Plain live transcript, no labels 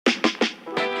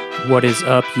What is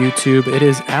up, YouTube? It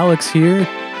is Alex here,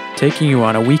 taking you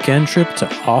on a weekend trip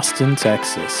to Austin,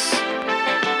 Texas.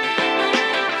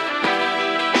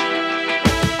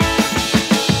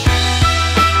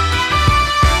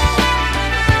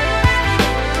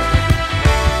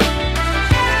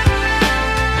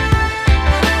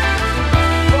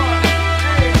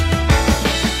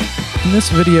 In this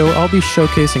video, I'll be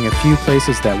showcasing a few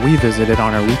places that we visited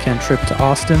on our weekend trip to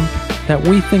Austin that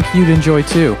we think you'd enjoy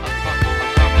too.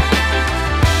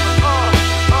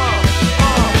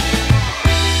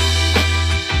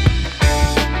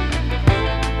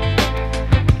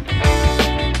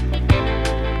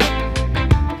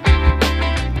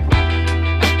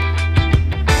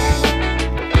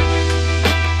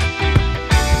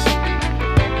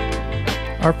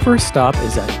 Our first stop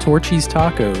is at Torchy's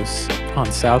Tacos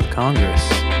on South Congress.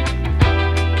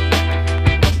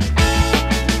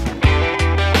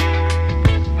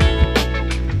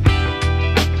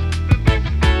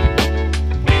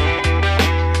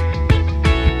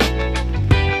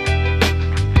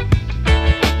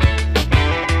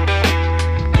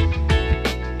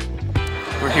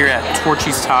 We're here at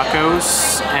Torchy's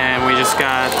Tacos, and we just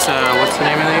got, what's the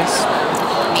name of these?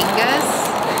 Mingas?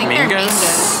 I think they're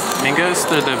Mingas. Mingas?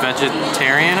 They're the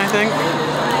vegetarian, I think?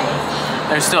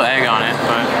 There's still egg on it,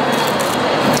 but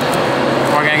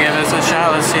we're gonna give this a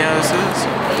shot. Let's see how this is.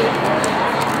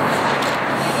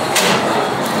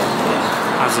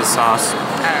 How's the sauce?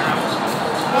 I don't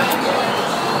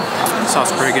know.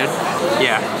 Sauce pretty good?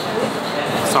 Yeah.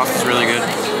 Sauce is really good.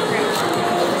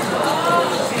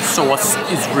 Sauce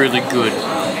is really good.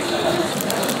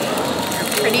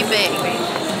 They're pretty big.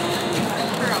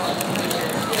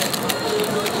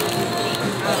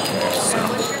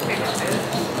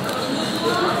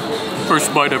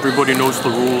 First bite, everybody knows the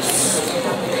rules.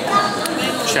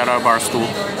 Shout out Barstool.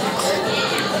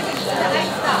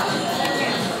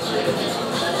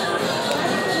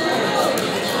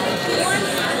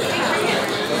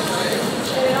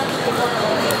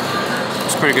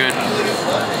 It's pretty good.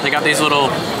 They got these little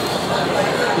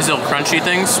crunchy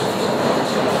things.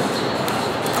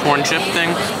 Corn chip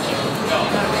thing.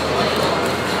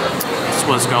 That's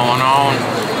what's going on.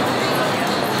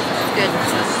 Good.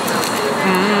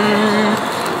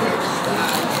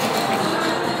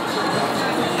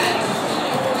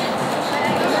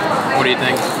 What do you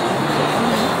think?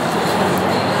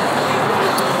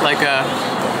 Like a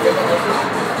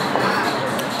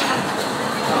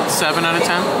 7 out of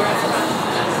 10?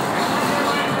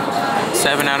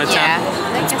 7 out of 10?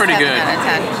 Yeah, it's pretty good. 7 out of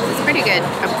 10. It's pretty good.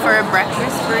 For a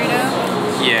breakfast burrito?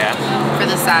 Yeah. For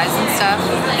the size and stuff?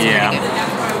 Yeah.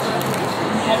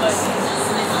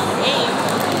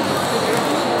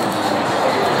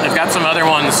 They've got some other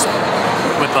ones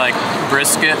with like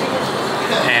brisket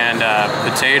and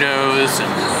potatoes,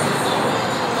 and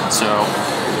so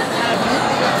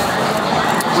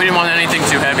we didn't want anything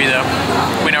too heavy though.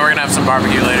 We know we're gonna have some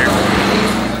barbecue later.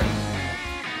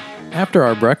 After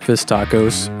our breakfast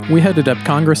tacos, we headed up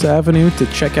Congress Avenue to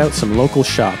check out some local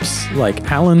shops like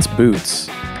Allen's Boots.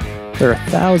 There are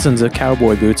thousands of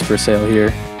cowboy boots for sale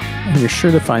here, and you're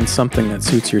sure to find something that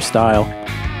suits your style.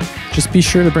 Just be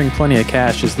sure to bring plenty of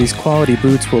cash, as these quality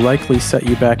boots will likely set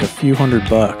you back a few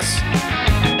 $100.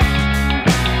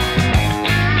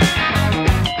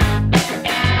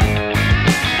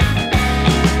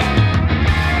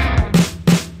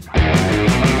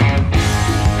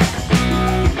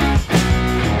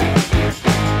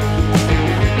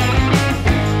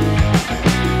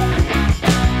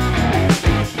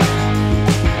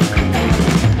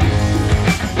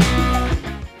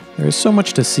 There's so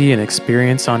much to see and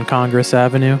experience on Congress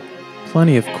Avenue.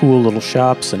 Plenty of cool little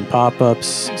shops and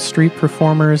pop-ups, street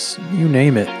performers, you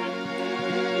name it.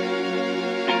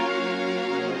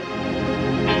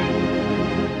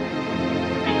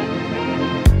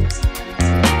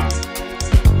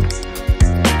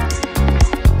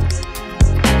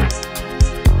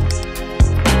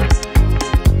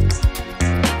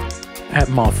 At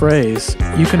Malfray's,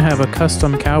 you can have a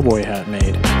custom cowboy hat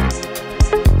made.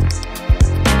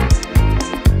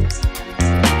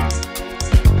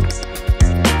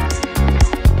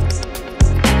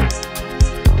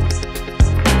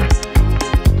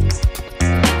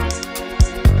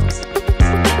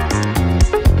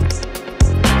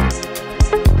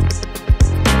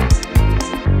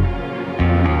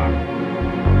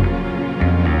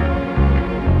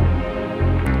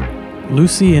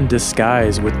 Lucy in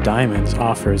Disguise with Diamonds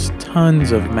offers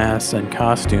tons of masks and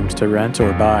costumes to rent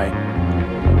or buy.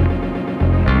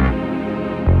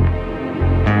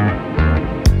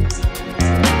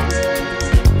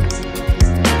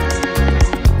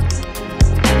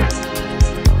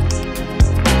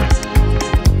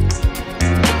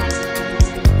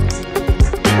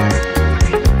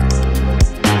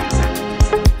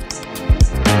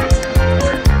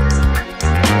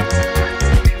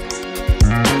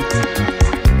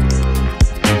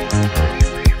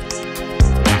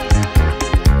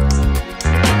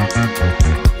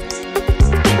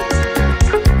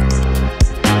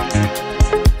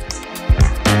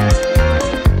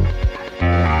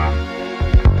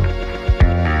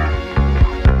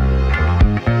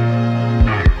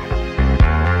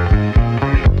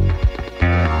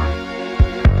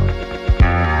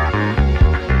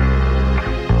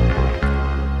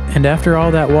 And after all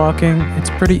that walking,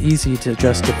 it's pretty easy to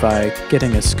justify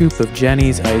getting a scoop of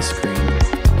Jenny's ice cream.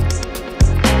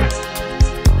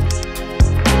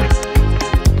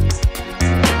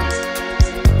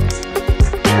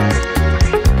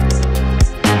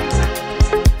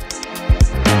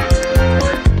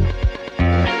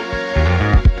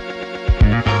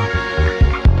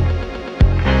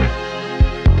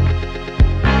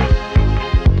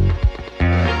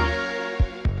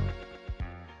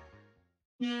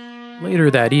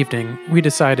 Later that evening, we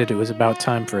decided it was about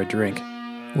time for a drink.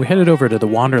 We headed over to the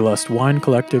Wanderlust Wine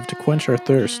Collective to quench our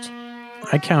thirst.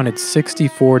 I counted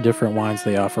 64 different wines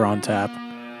they offer on tap.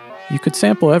 You could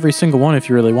sample every single one if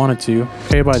you really wanted to,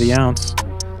 pay by the ounce.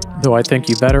 Though I think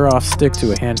you better off stick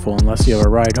to a handful unless you have a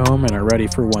ride home and are ready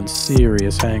for one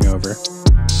serious hangover.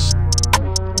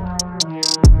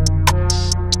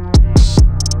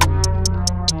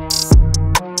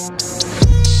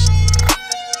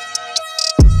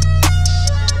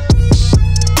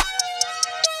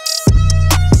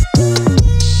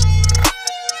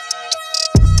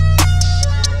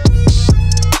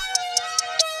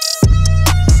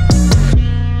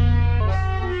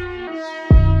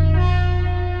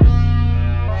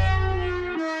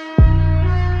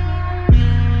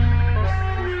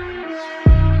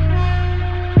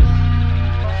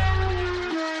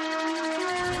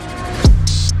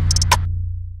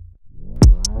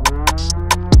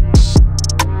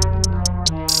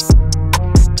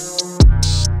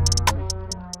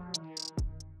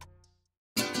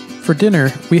 For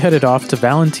dinner, we headed off to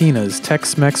Valentina's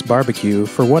Tex-Mex Barbecue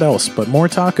for what else but more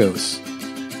tacos.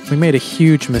 We made a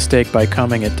huge mistake by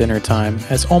coming at dinner time,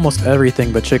 as almost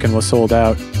everything but chicken was sold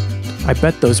out. I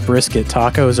bet those brisket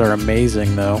tacos are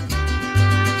amazing though.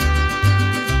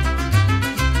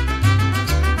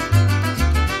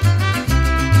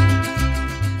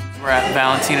 We're at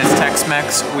Valentina's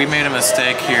Tex-Mex. We made a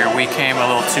mistake here. We came a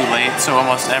little too late, so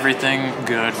almost everything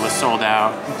good was sold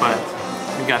out, but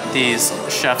we got these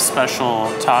chef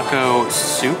special taco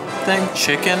soup thing,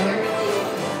 chicken,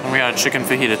 and we got a chicken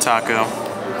fajita taco,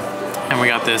 and we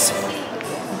got this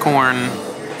corn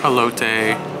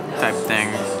elote type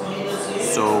thing.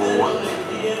 So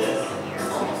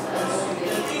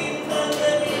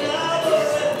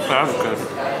that was good.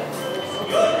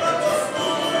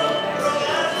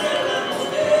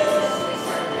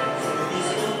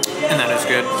 And that is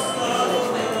good.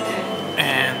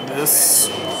 And this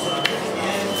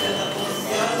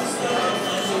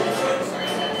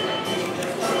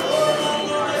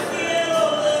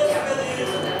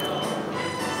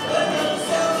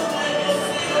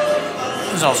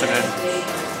is also good.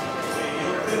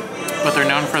 But they're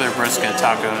known for their brisket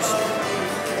tacos.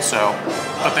 So,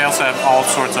 but they also have all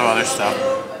sorts of other stuff.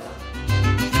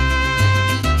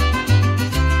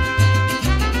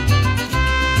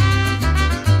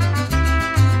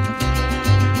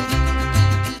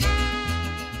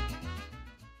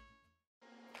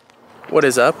 What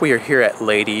is up? We are here at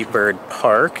Lady Bird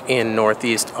Park in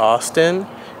Northeast Austin.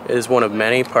 It is one of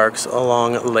many parks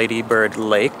along Lady Bird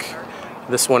Lake.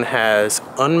 This one has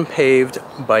unpaved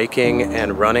biking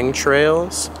and running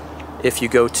trails. If you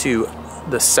go to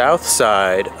the south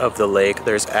side of the lake,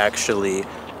 there's actually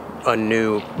a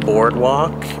new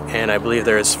boardwalk, and I believe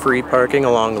there's free parking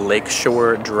along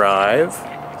Lakeshore Drive.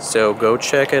 So go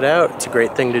check it out. It's a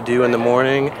great thing to do in the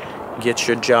morning. Get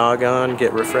your jog on,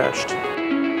 get refreshed.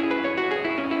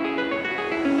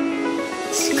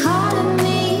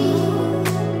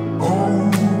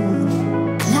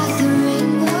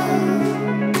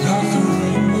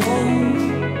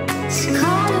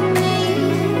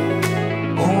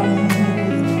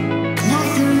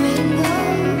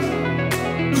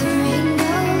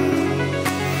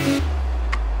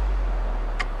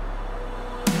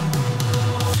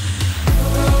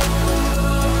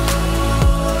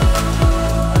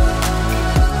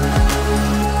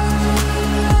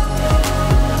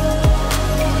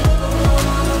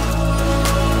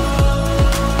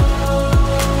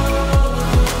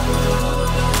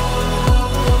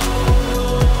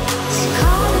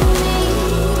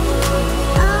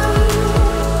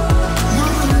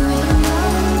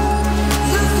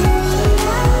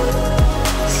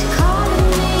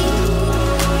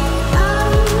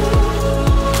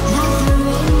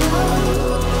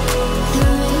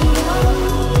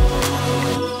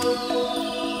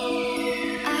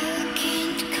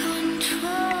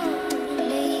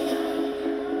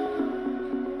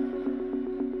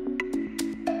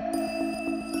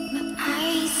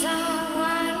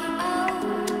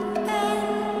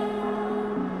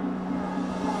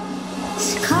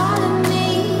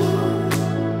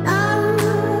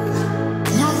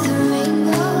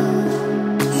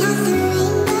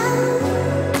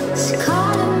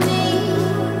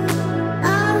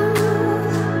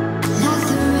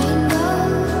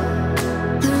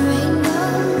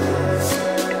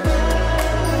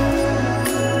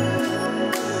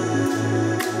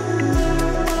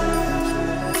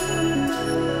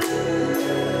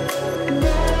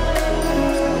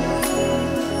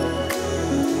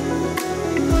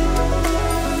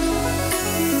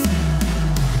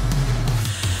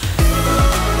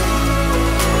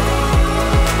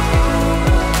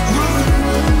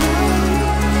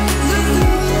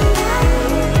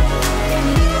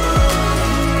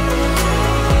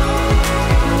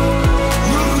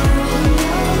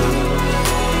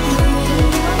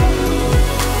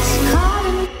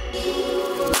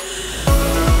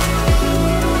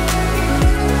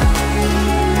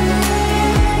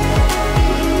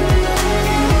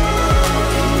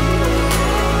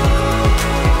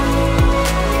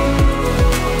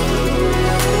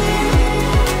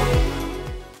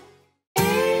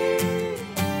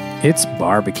 It's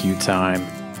barbecue time.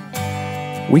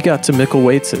 We got to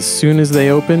Micklethwait's as soon as they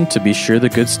opened to be sure the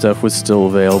good stuff was still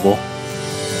available.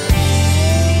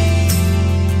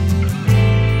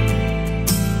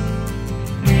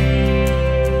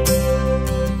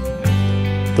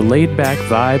 The laid-back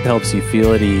vibe helps you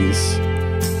feel at ease.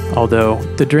 Although,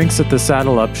 the drinks at the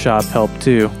Saddle Up shop help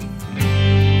too.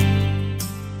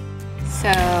 So,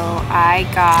 I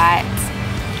got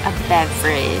a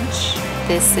beverage.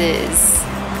 This is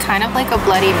kind of like a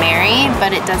Bloody Mary,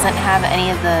 but it doesn't have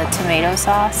any of the tomato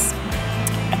sauce.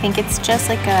 I think it's just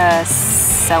like a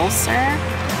seltzer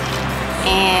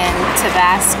and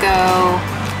Tabasco,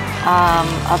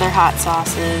 other hot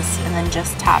sauces, and then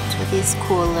just topped with these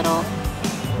cool little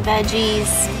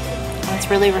veggies. And it's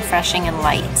really refreshing and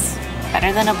light.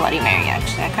 Better than a Bloody Mary,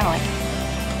 actually. I kind of like it.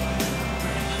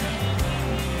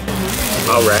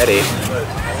 Alrighty.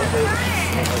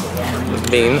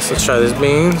 Beans, let's try these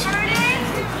beans.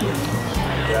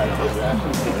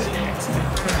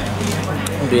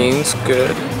 Beans,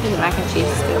 good. The mac and cheese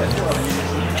is good.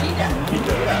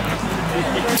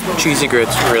 Cheesy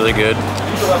grits, really good.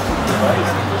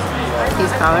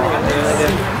 These collard greens are really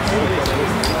good.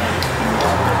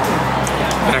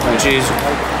 Mac and cheese,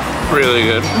 really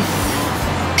good.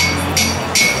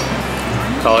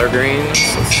 Collard greens,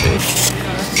 let's see.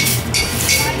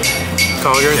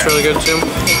 Collard greens really good too.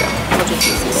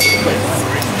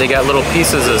 They got little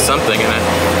pieces of something in it.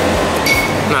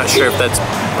 Not sure if that's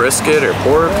brisket or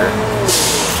pork or.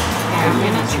 Yeah, I'm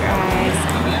gonna try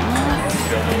some.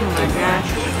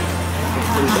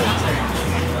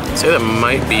 I'd say that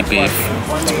might be beef.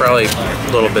 It's probably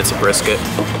little bits of brisket.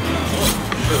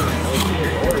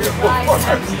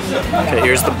 Okay,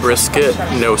 here's the brisket,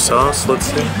 no sauce. Let's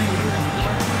see.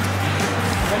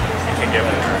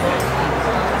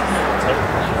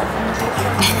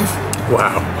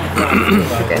 Wow.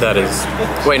 That is.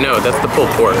 Wait, no, that's the pulled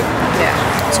pork. Yeah.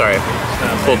 Sorry.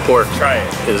 Pulled pork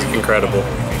is incredible.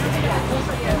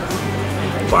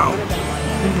 Wow.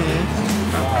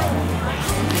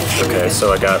 Okay,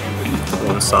 so I got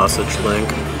one sausage link.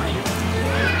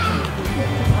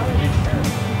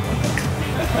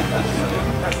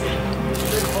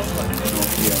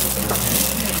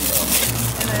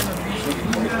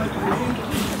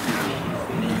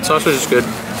 Sausage is good.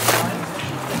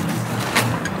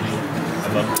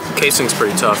 Casing's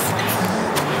pretty tough,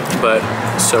 but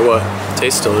so what?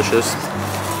 Tastes delicious.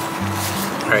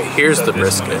 All right, here's the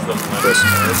brisket. Yeah,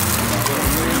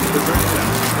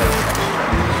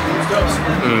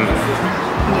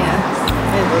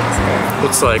 it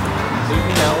looks good.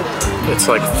 It's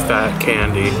like fat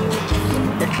candy.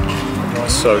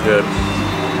 So good.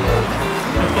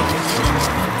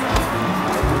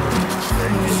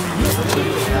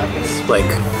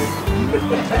 Like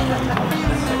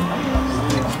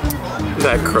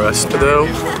that crust though.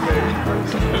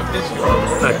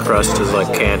 That crust is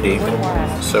like candy.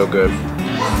 So good.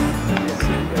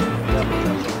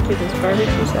 Do this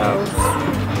barbecue sauce.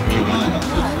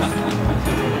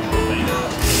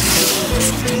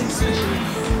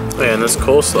 Man, this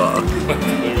coleslaw.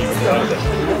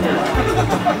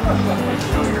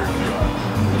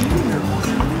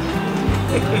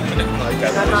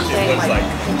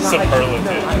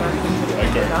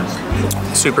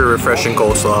 Super refreshing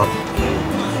coleslaw.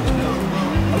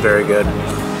 Very good.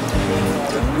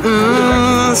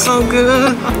 So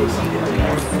good.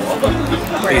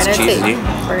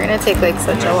 We're gonna take like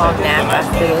such a long nap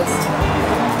after this.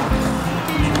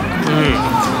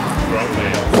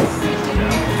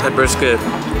 That brisket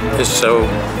is so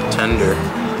tender.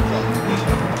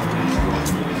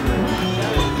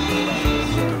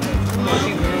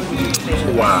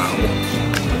 Wow.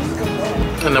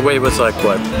 And the wait was like,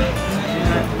 what,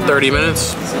 30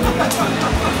 minutes?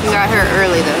 We got here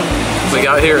early though. We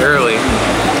got here early,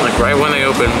 like right when they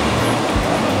opened.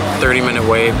 30-minute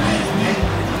wait.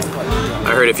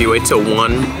 I heard if you wait till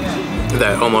 1,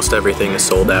 that almost everything is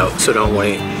sold out, so don't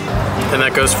wait. And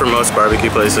that goes for most barbecue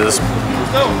places.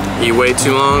 You wait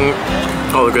too long,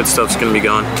 all the good stuff's gonna be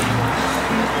gone.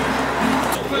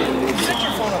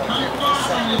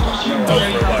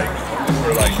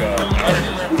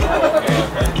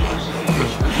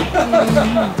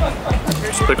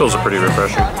 These pickles are pretty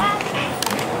refreshing.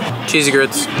 Cheesy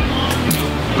grits,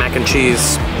 mac and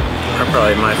cheese are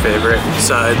probably my favorite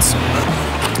sides.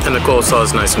 And the coleslaw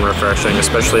is nice and refreshing,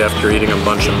 especially after eating a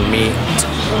bunch of meat.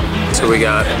 So we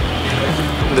got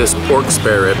this pork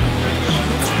spare rib.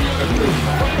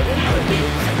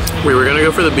 We were gonna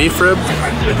go for the beef rib,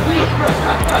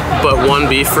 but one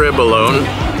beef rib alone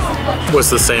was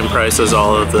the same price as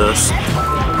all of this.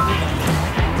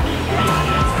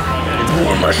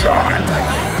 Oh my god.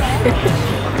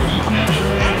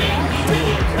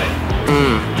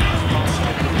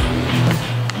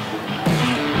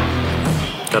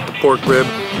 Got the pork rib.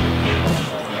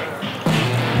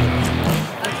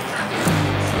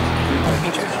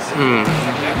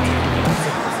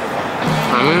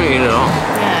 I'm gonna eat it all.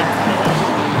 Yeah.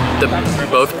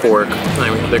 Both pork. I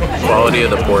mean, the quality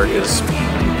of the pork is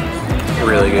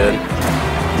really good.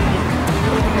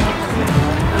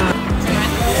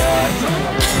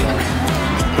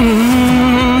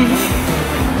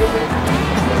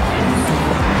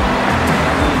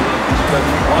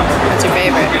 What's your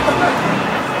favorite?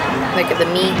 Like the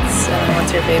meats, and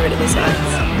what's your favorite of the sides?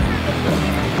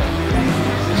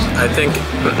 I think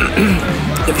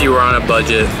if you were on a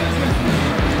budget,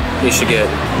 you should get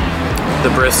the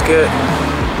brisket,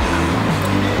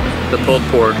 the pulled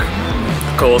pork,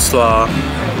 coleslaw,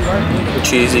 the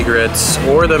cheesy grits,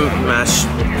 or the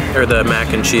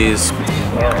mac and cheese.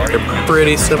 They're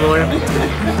pretty similar.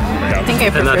 I think I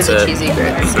prefer the cheesy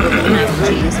grits over the mac and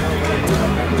cheese.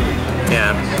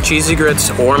 Yeah, cheesy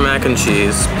grits or mac and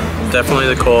cheese. Definitely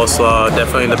the coleslaw,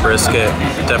 definitely the brisket,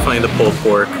 definitely the pulled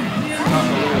pork.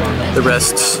 The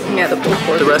rest, yeah, the pulled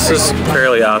pork. The rest is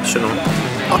fairly optional.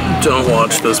 Don't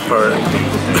watch this part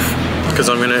because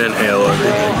I'm gonna inhale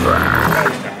everything.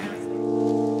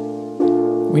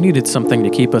 We needed something to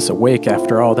keep us awake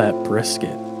after all that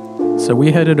brisket, so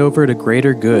we headed over to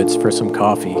Greater Goods for some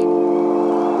coffee.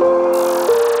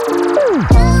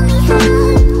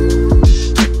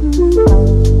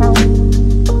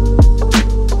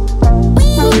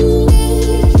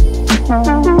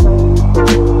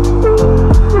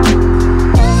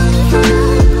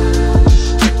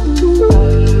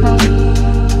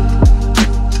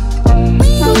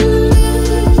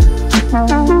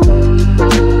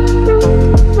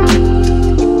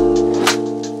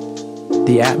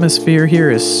 The atmosphere here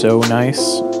is so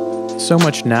nice, so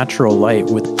much natural light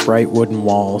with bright wooden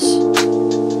walls.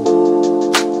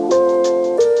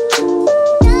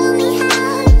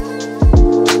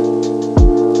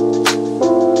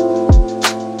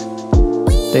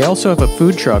 They also have a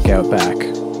food truck out back,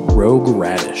 Rogue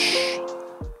Radish.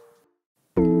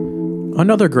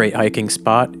 Another great hiking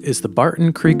spot is the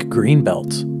Barton Creek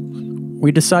Greenbelt.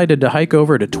 We decided to hike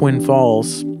over to Twin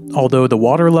Falls, although the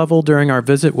water level during our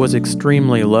visit was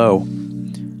extremely low.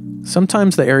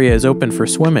 Sometimes the area is open for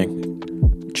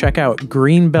swimming. Check out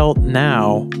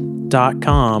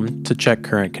greenbeltnow.com to check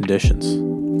current conditions.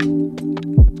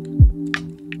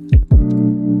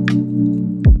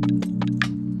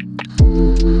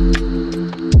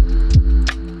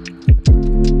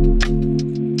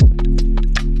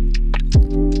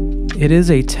 It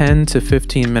is a 10 to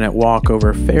 15 minute walk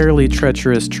over fairly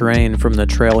treacherous terrain from the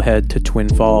trailhead to Twin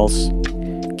Falls.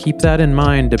 Keep that in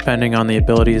mind depending on the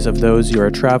abilities of those you are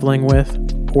traveling with,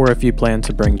 or if you plan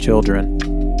to bring children.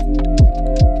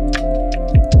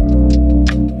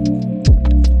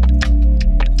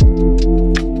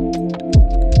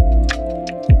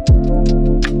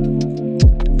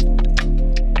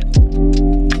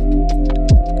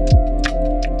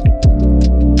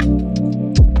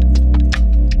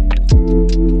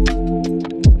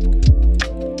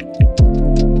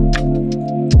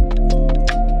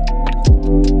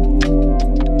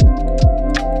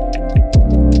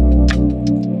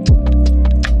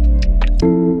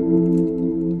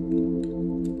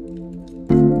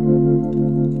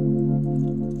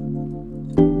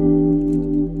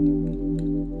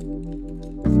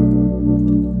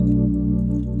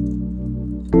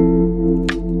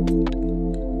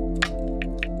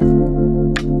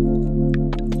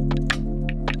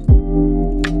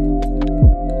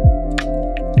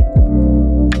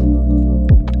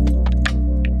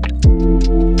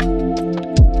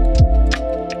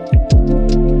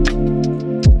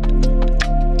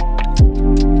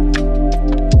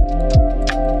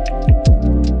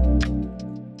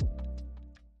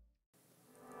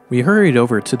 We hurried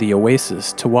over to the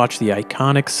Oasis to watch the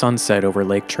iconic sunset over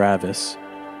Lake Travis.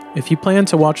 If you plan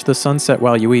to watch the sunset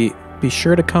while you eat, be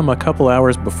sure to come a couple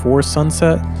hours before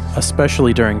sunset,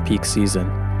 especially during peak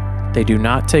season. They do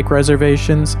not take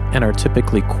reservations and are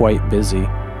typically quite busy.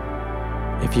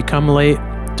 If you come late,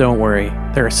 don't worry,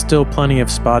 there are still plenty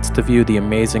of spots to view the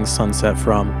amazing sunset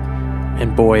from,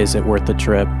 and boy is it worth the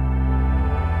trip.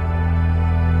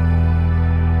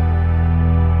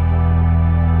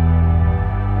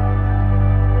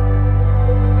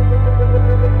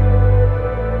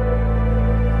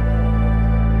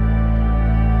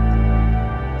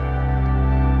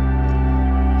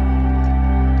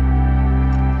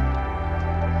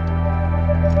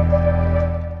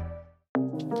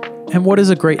 And what is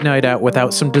a great night out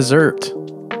without some dessert?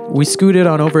 We scooted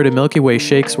on over to Milky Way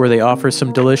Shakes where they offer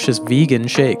some delicious vegan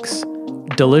shakes.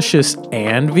 delicious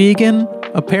and vegan?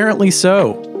 Apparently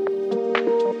so.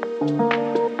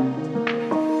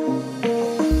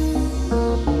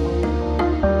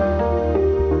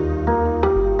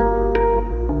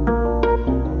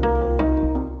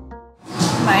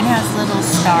 Mine has little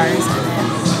stars in it.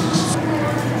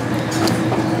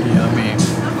 Yummy.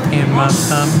 In my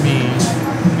tummy.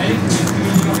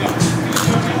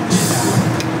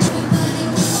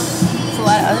 There's a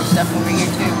lot of other stuff over here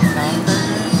too. Naan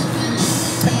burger.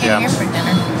 What came here for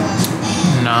dinner?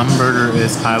 Naan burger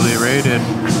is highly rated.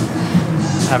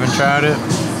 Haven't tried it,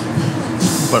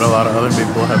 but a lot of other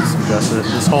people have suggested it.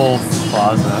 This whole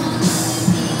plaza,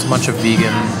 it's a bunch of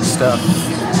vegan stuff.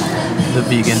 The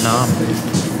vegan naan.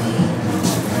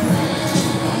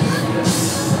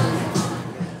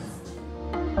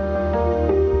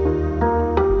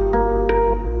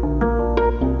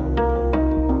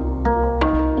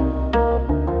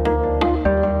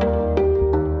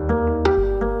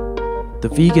 The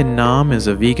vegan naan is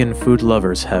a vegan food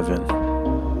lover's heaven.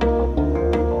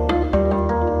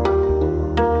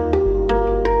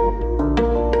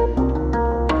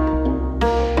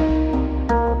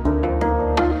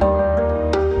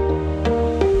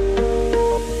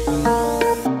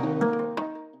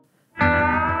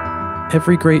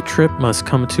 Every great trip must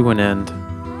come to an end.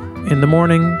 In the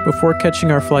morning, before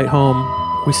catching our flight home,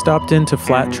 we stopped into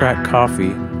Flat Track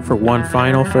Coffee for one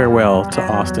final farewell to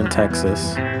Austin,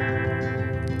 Texas.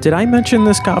 Did I mention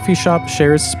this coffee shop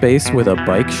shares space with a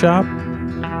bike shop?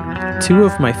 Two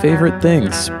of my favorite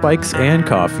things, bikes and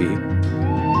coffee.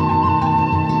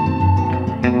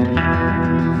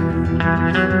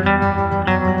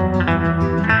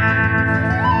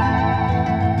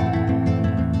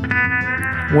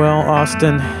 Well,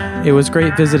 Austin, it was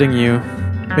great visiting you.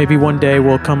 Maybe one day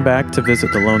we'll come back to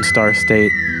visit the Lone Star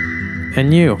State.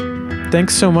 And you,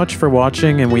 thanks so much for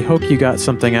watching, and we hope you got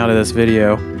something out of this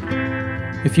video.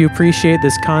 If you appreciate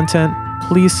this content,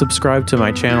 please subscribe to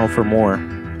my channel for more.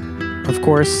 Of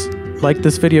course, like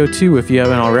this video too if you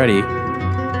haven't already.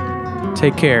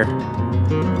 Take care.